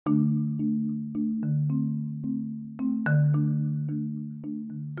Hey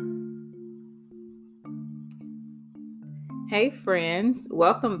friends,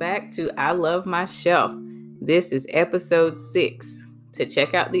 welcome back to I Love My Shelf. This is episode 6. To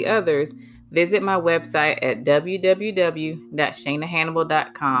check out the others, visit my website at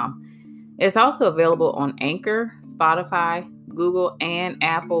www.shanahannibal.com. It's also available on Anchor, Spotify, Google, and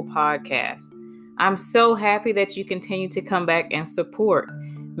Apple Podcasts. I'm so happy that you continue to come back and support.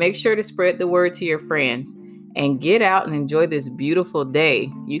 Make sure to spread the word to your friends and get out and enjoy this beautiful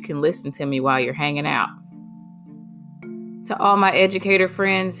day. You can listen to me while you're hanging out. To all my educator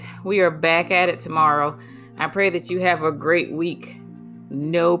friends, we are back at it tomorrow. I pray that you have a great week.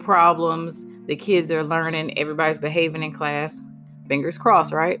 No problems. The kids are learning. Everybody's behaving in class. Fingers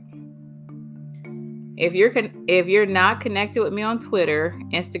crossed, right? If you're not connected with me on Twitter,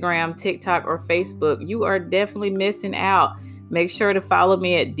 Instagram, TikTok, or Facebook, you are definitely missing out. Make sure to follow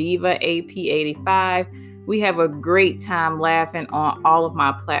me at DivaAP85. We have a great time laughing on all of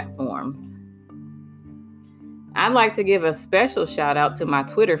my platforms. I'd like to give a special shout out to my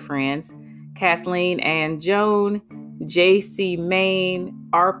Twitter friends, Kathleen and Joan, JC Main,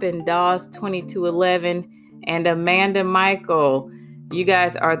 Arpin Dawes 2211, and Amanda Michael. You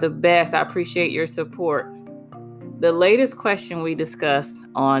guys are the best. I appreciate your support. The latest question we discussed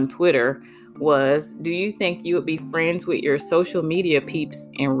on Twitter was, do you think you would be friends with your social media peeps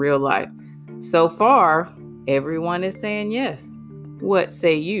in real life? So far, everyone is saying yes. What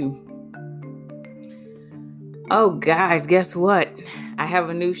say you? Oh, guys, guess what? I have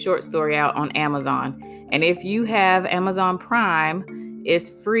a new short story out on Amazon. And if you have Amazon Prime,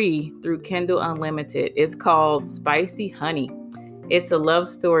 it's free through Kindle Unlimited. It's called Spicy Honey. It's a love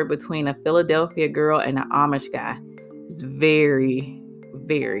story between a Philadelphia girl and an Amish guy. It's very,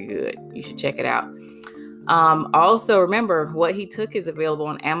 very good. You should check it out. Also, remember, What He Took is available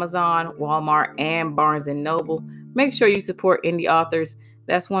on Amazon, Walmart, and Barnes & Noble. Make sure you support indie authors.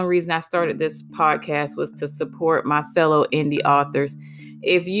 That's one reason I started this podcast, was to support my fellow indie authors.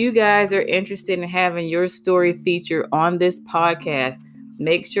 If you guys are interested in having your story featured on this podcast,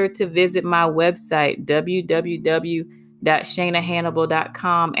 make sure to visit my website,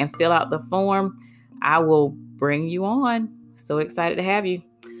 www.shanahannibal.com, and fill out the form. I will bring you on. So excited to have you.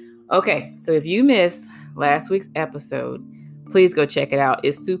 Okay, so if you missed last week's episode, please go check it out.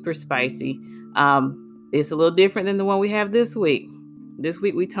 It's super spicy. It's a little different than the one we have this week. This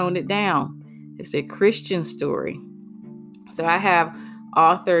week we toned it down. It's a Christian story. So I have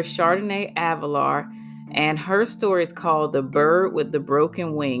author Chardonnay Avalar, and her story is called The Bird with the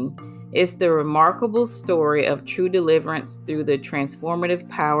Broken Wing. It's the remarkable story of true deliverance through the transformative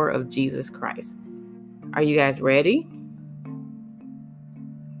power of Jesus Christ. Are you guys ready?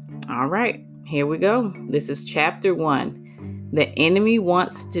 All right, here we go. This is chapter 1. The enemy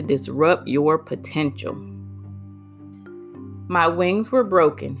wants to disrupt your potential. My wings were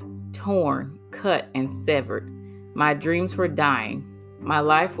broken, torn, cut, and severed. My dreams were dying. My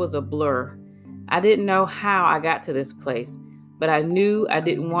life was a blur. I didn't know how I got to this place, but I knew I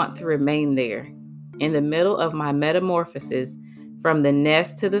didn't want to remain there. In the middle of my metamorphosis, from the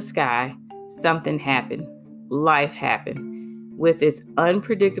nest to the sky, something happened. Life happened. With its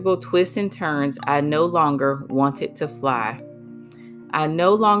unpredictable twists and turns, I no longer wanted to fly. I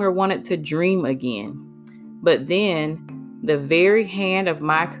no longer wanted to dream again. But then, the very hand of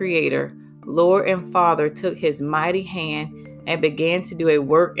my Creator, Lord and Father, took His mighty hand and began to do a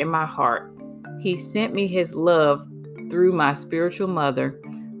work in my heart. He sent me His love through my spiritual mother,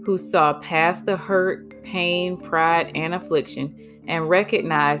 who saw past the hurt, pain, pride, and affliction, and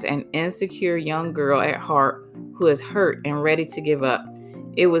recognized an insecure young girl at heart who is hurt and ready to give up.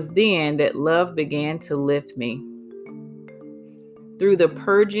 It was then that love began to lift me. Through the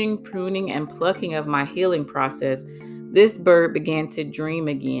purging, pruning, and plucking of my healing process, this bird began to dream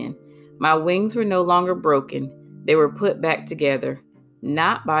again. My wings were no longer broken. They were put back together,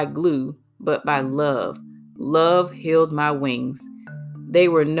 not by glue, but by love. Love healed my wings. They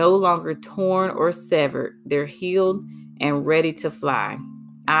were no longer torn or severed. They're healed and ready to fly.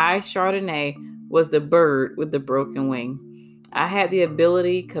 I, Chardonnay, was the bird with the broken wing. I had the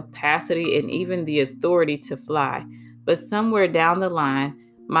ability, capacity, and even the authority to fly. But somewhere down the line,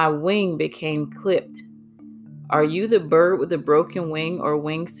 my wing became clipped. Are you the bird with the broken wing or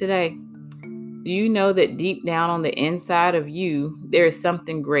wings today? Do you know that deep down on the inside of you, there is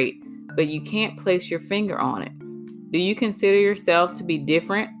something great, but you can't place your finger on it? Do you consider yourself to be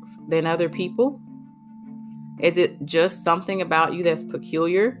different than other people? Is it just something about you that's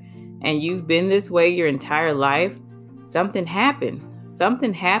peculiar and you've been this way your entire life? Something happened.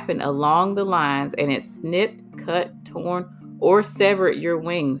 Something happened along the lines and it snipped, cut, torn, or severed your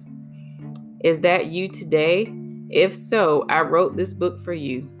wings. Is that you today? If so, I wrote this book for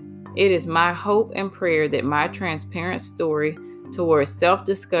you. It is my hope and prayer that my transparent story towards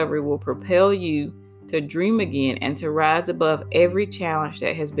self-discovery will propel you to dream again and to rise above every challenge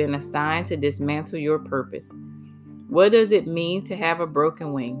that has been assigned to dismantle your purpose. What does it mean to have a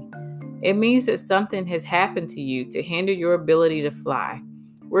broken wing? It means that something has happened to you to hinder your ability to fly.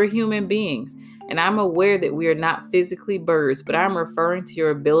 We're human beings, and I'm aware that we are not physically birds, but I'm referring to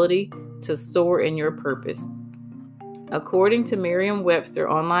your ability to soar in your purpose. According to Merriam-Webster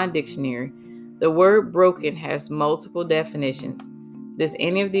Online Dictionary, the word broken has multiple definitions. Does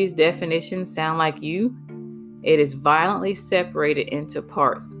any of these definitions sound like you? It is violently separated into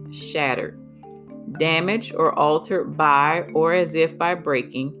parts, shattered, damaged or altered by or as if by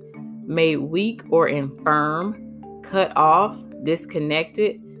breaking, made weak or infirm, cut off,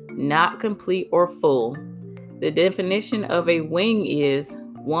 disconnected, not complete or full. The definition of a wing is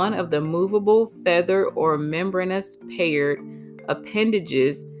one of the movable, feather, or membranous paired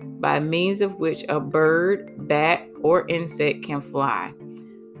appendages by means of which a bird, bat, or insect can fly.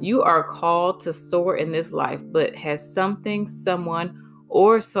 You are called to soar in this life, but has something, someone,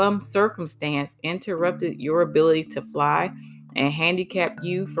 or some circumstance interrupted your ability to fly and handicapped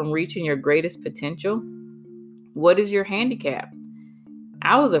you from reaching your greatest potential? What is your handicap?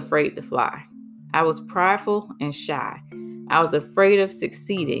 I was afraid to fly. I was prideful and shy. I was afraid of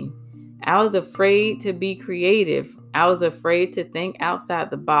succeeding. I was afraid to be creative. I was afraid to think outside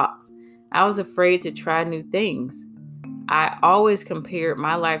the box. I was afraid to try new things. I always compared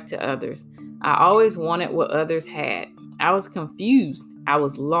my life to others. I always wanted what others had. I was confused. I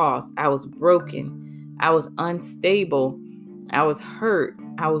was lost. I was broken. I was unstable. I was hurt.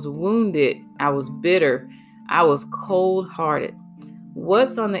 I was wounded. I was bitter. I was cold-hearted.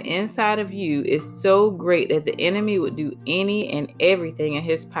 What's on the inside of you is so great that the enemy would do any and everything in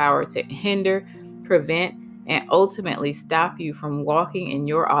his power to hinder, prevent, and ultimately stop you from walking in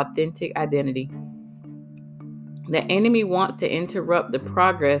your authentic identity. The enemy wants to interrupt the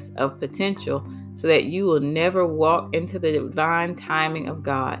progress of potential so that you will never walk into the divine timing of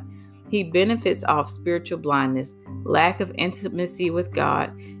God. He benefits off spiritual blindness, lack of intimacy with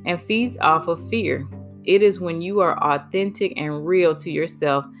God, and feeds off of fear. It is when you are authentic and real to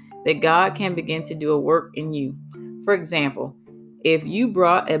yourself that God can begin to do a work in you. For example, if you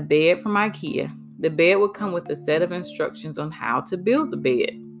brought a bed from IKEA, the bed would come with a set of instructions on how to build the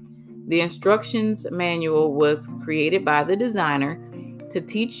bed. The instructions manual was created by the designer to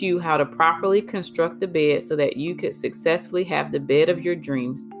teach you how to properly construct the bed so that you could successfully have the bed of your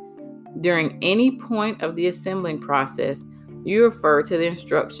dreams. During any point of the assembling process, you refer to the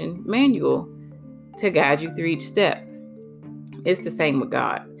instruction manual to guide you through each step. It's the same with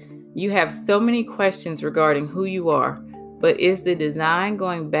God. You have so many questions regarding who you are, but is the design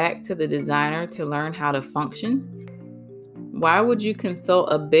going back to the designer to learn how to function? Why would you consult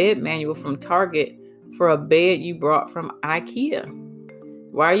a bed manual from Target for a bed you brought from IKEA?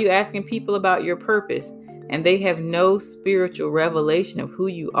 Why are you asking people about your purpose and they have no spiritual revelation of who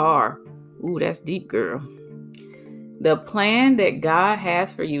you are? Ooh, that's deep, girl. The plan that God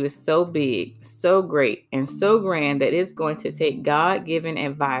has for you is so big, so great, and so grand that it's going to take God-given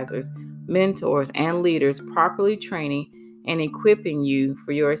advisors, mentors, and leaders properly training and equipping you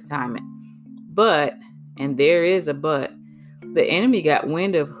for your assignment. But, and there is a but, the enemy got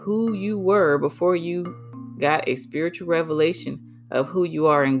wind of who you were before you got a spiritual revelation of who you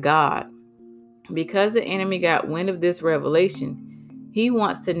are in God. Because the enemy got wind of this revelation, he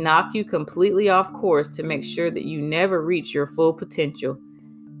wants to knock you completely off course to make sure that you never reach your full potential.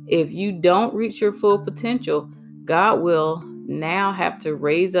 If you don't reach your full potential, God will now have to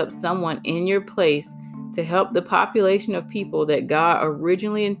raise up someone in your place to help the population of people that God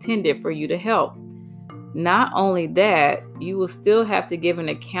originally intended for you to help. Not only that, you will still have to give an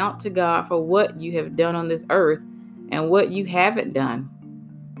account to God for what you have done on this earth and what you haven't done.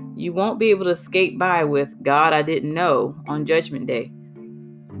 You won't be able to skate by with God, I didn't know on Judgment Day.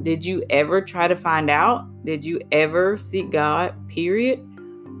 Did you ever try to find out? Did you ever seek God, period?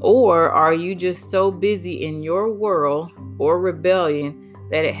 Or are you just so busy in your world or rebellion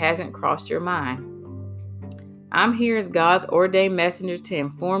that it hasn't crossed your mind? I'm here as God's ordained messenger to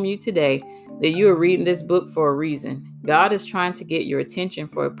inform you today that you are reading this book for a reason. God is trying to get your attention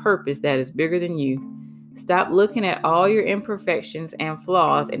for a purpose that is bigger than you. Stop looking at all your imperfections and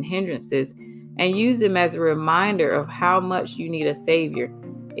flaws and hindrances and use them as a reminder of how much you need a Savior.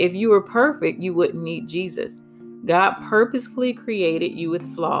 If you were perfect, you wouldn't need Jesus. God purposefully created you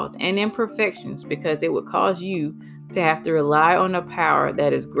with flaws and imperfections because it would cause you to have to rely on a power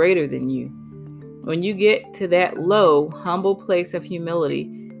that is greater than you. When you get to that low, humble place of humility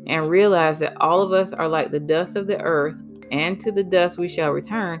and realize that all of us are like the dust of the earth, and to the dust we shall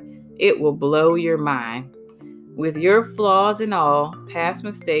return, it will blow your mind. With your flaws and all, past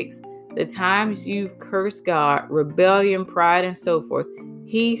mistakes, the times you've cursed God, rebellion, pride, and so forth,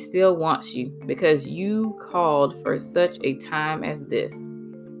 He still wants you because you called for such a time as this.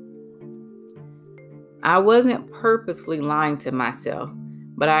 I wasn't purposefully lying to myself,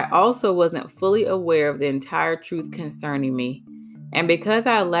 but I also wasn't fully aware of the entire truth concerning me. And because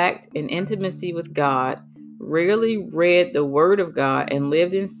I lacked an intimacy with God, rarely read the Word of God, and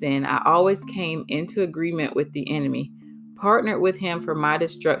lived in sin, I always came into agreement with the enemy, partnered with him for my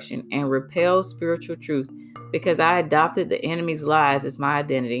destruction, and repelled spiritual truth because I adopted the enemy's lies as my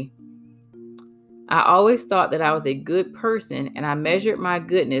identity. I always thought that I was a good person, and I measured my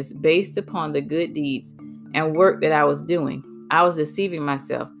goodness based upon the good deeds and work that I was doing. I was deceiving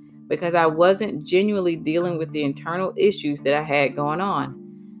myself because I wasn't genuinely dealing with the internal issues that I had going on.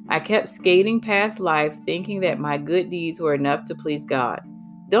 I kept skating past life thinking that my good deeds were enough to please God.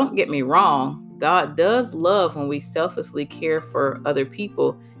 Don't get me wrong, God does love when we selflessly care for other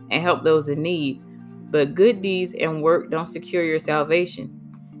people and help those in need, but good deeds and work don't secure your salvation.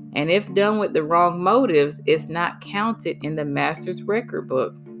 And if done with the wrong motives, it's not counted in the Master's record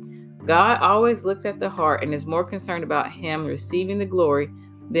book. God always looks at the heart and is more concerned about Him receiving the glory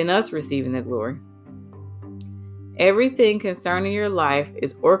than us receiving the glory. Everything concerning your life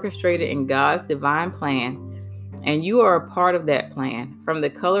is orchestrated in God's divine plan, and you are a part of that plan. From the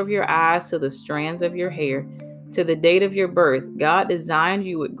color of your eyes to the strands of your hair to the date of your birth, God designed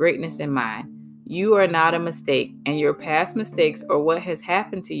you with greatness in mind. You are not a mistake, and your past mistakes or what has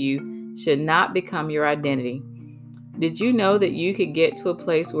happened to you should not become your identity. Did you know that you could get to a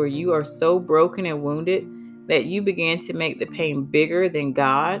place where you are so broken and wounded that you begin to make the pain bigger than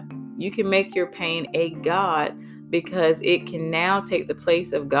God? You can make your pain a God because it can now take the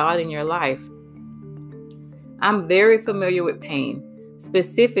place of God in your life. I'm very familiar with pain,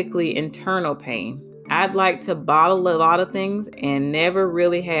 specifically internal pain. I'd like to bottle a lot of things and never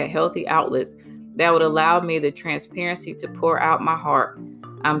really had healthy outlets that would allow me the transparency to pour out my heart.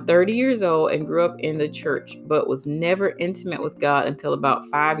 I'm 30 years old and grew up in the church, but was never intimate with God until about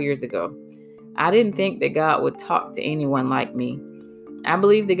 5 years ago. I didn't think that God would talk to anyone like me. I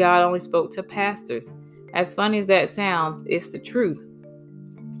believed that God only spoke to pastors. As funny as that sounds, it's the truth.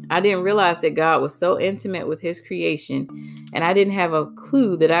 I didn't realize that God was so intimate with His creation, and I didn't have a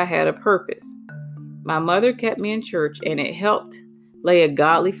clue that I had a purpose. My mother kept me in church, and it helped lay a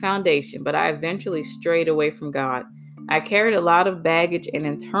godly foundation, but I eventually strayed away from God. I carried a lot of baggage and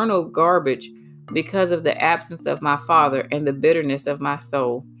internal garbage because of the absence of my father and the bitterness of my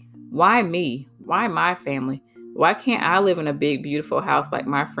soul. Why me? Why my family? Why can't I live in a big, beautiful house like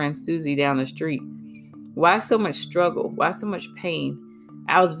my friend Susie down the street? Why so much struggle? Why so much pain?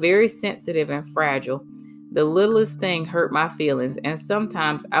 I was very sensitive and fragile. The littlest thing hurt my feelings, and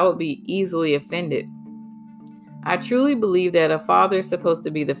sometimes I would be easily offended. I truly believe that a father is supposed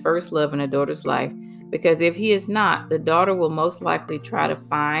to be the first love in a daughter's life, because if he is not, the daughter will most likely try to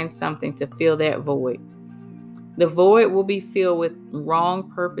find something to fill that void. The void will be filled with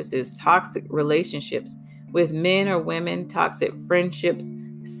wrong purposes, toxic relationships with men or women, toxic friendships,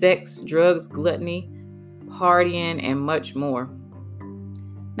 sex, drugs, gluttony, partying, and much more.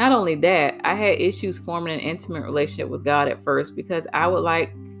 Not only that, I had issues forming an intimate relationship with God at first because I would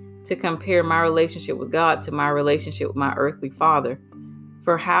like to compare my relationship with God to my relationship with my earthly father.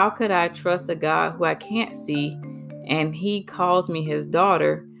 For how could I trust a God who I can't see and He calls me His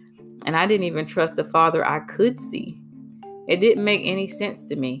daughter, and I didn't even trust the Father I could see? It didn't make any sense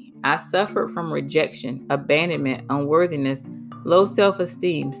to me. I suffered from rejection, abandonment, unworthiness, low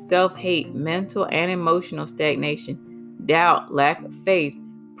self-esteem, self-hate, mental and emotional stagnation, doubt, lack of faith,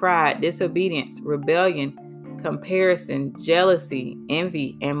 pride, disobedience, rebellion, comparison, jealousy,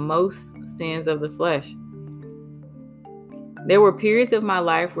 envy, and most sins of the flesh. There were periods of my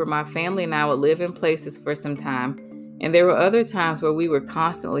life where my family and I would live in places for some time, and there were other times where we were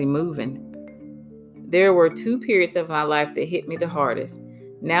constantly moving. There were 2 periods of my life that hit me the hardest.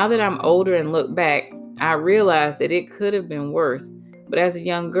 Now that I'm older and look back, I realize that it could have been worse, but as a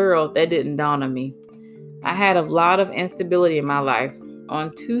young girl, that didn't dawn on me. I had a lot of instability in my life.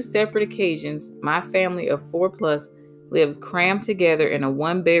 On 2 separate occasions, my family of 4 plus lived crammed together in a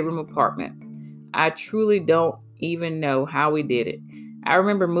 1-bedroom apartment. I truly don't even know how we did it. I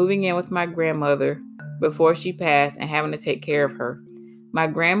remember moving in with my grandmother before she passed and having to take care of her. My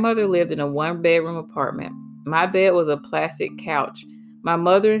grandmother lived in a 1-bedroom apartment. My bed was a plastic couch. My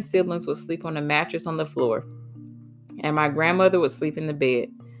mother and siblings would sleep on a mattress on the floor, and my grandmother would sleep in the bed.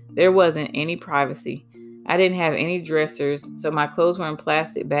 There wasn't any privacy. I didn't have any dressers, so my clothes were in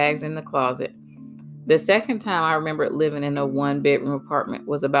plastic bags in the closet. The second time I remembered living in a one-bedroom apartment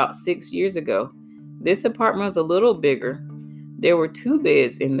was about 6 years ago. This apartment was a little bigger. There were two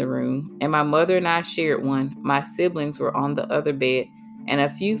beds in the room, and my mother and I shared one. My siblings were on the other bed, and a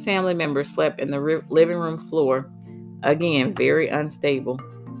few family members slept in the living room floor. Again, very unstable.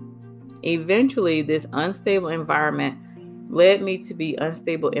 Eventually, this unstable environment led me to be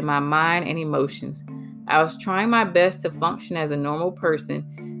unstable in my mind and emotions. I was trying my best to function as a normal person.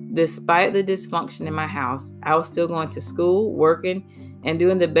 Despite the dysfunction in my house, I was still going to school, working, and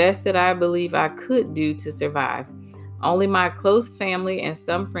doing the best that I believe I could do to survive. Only my close family and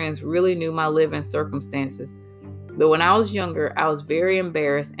some friends really knew my living circumstances. But when I was younger, I was very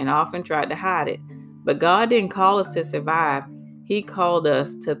embarrassed and often tried to hide it. But God didn't call us to survive, He called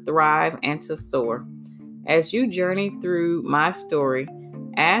us to thrive and to soar. As you journey through my story,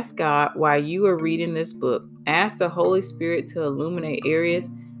 ask God why you are reading this book. Ask the Holy Spirit to illuminate areas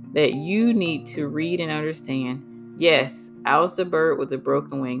that you need to read and understand. Yes, I was the bird with a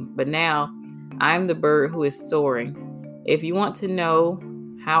broken wing, but now I'm the bird who is soaring. If you want to know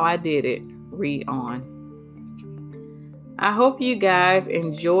how I did it, read on. I hope you guys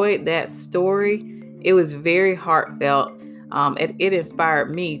enjoyed that story. It was very heartfelt. It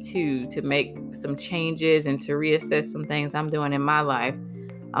inspired me too to make some changes and to reassess some things I'm doing in my life.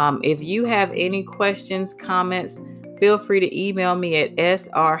 If you have any questions, comments, feel free to email me at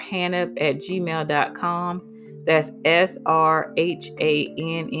srhannib@gmail.com. That's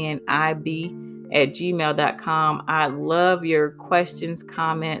srhannib@gmail.com. I love your questions,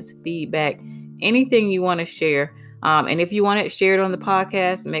 comments, feedback, anything you want to share. And if you want it shared on the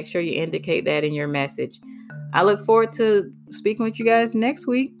podcast, make sure you indicate that in your message. I look forward to speaking with you guys next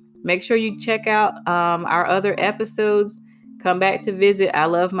week. Make sure you check out our other episodes. Come back to visit. I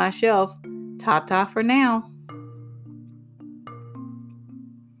love my shelf. Ta-ta for now.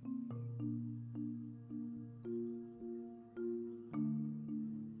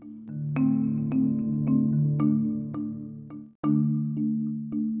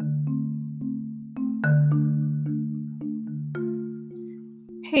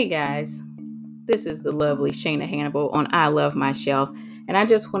 Hey guys, this is the lovely Shayna Hannibal on I Love My Shelf, and I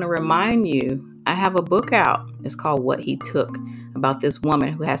just want to remind you I have a book out. It's called What He Took, about this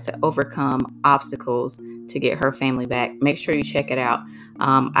woman who has to overcome obstacles to get her family back. Make sure you check it out.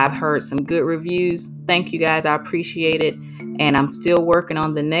 I've heard some good reviews. Thank you guys. I appreciate it. And I'm still working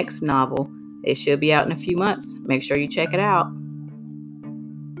on the next novel. It should be out in a few months. Make sure you check it out.